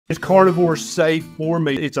Is carnivore safe for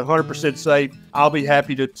me? It's 100% safe. I'll be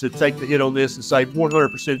happy to take the hit on this and say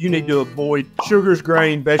 100%. You need to avoid sugars,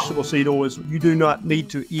 grain, vegetable seed oils. You do not need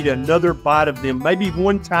to eat another bite of them. Maybe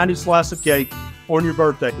one tiny slice of cake on your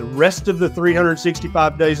birthday. The rest of the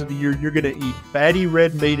 365 days of the year, you're going to eat fatty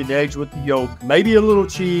red meat and eggs with the yolk, maybe a little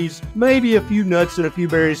cheese, maybe a few nuts and a few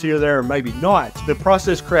berries here or there, or maybe not. The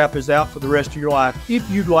processed crap is out for the rest of your life if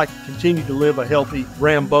you'd like to continue to live a healthy,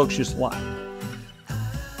 rambunctious life.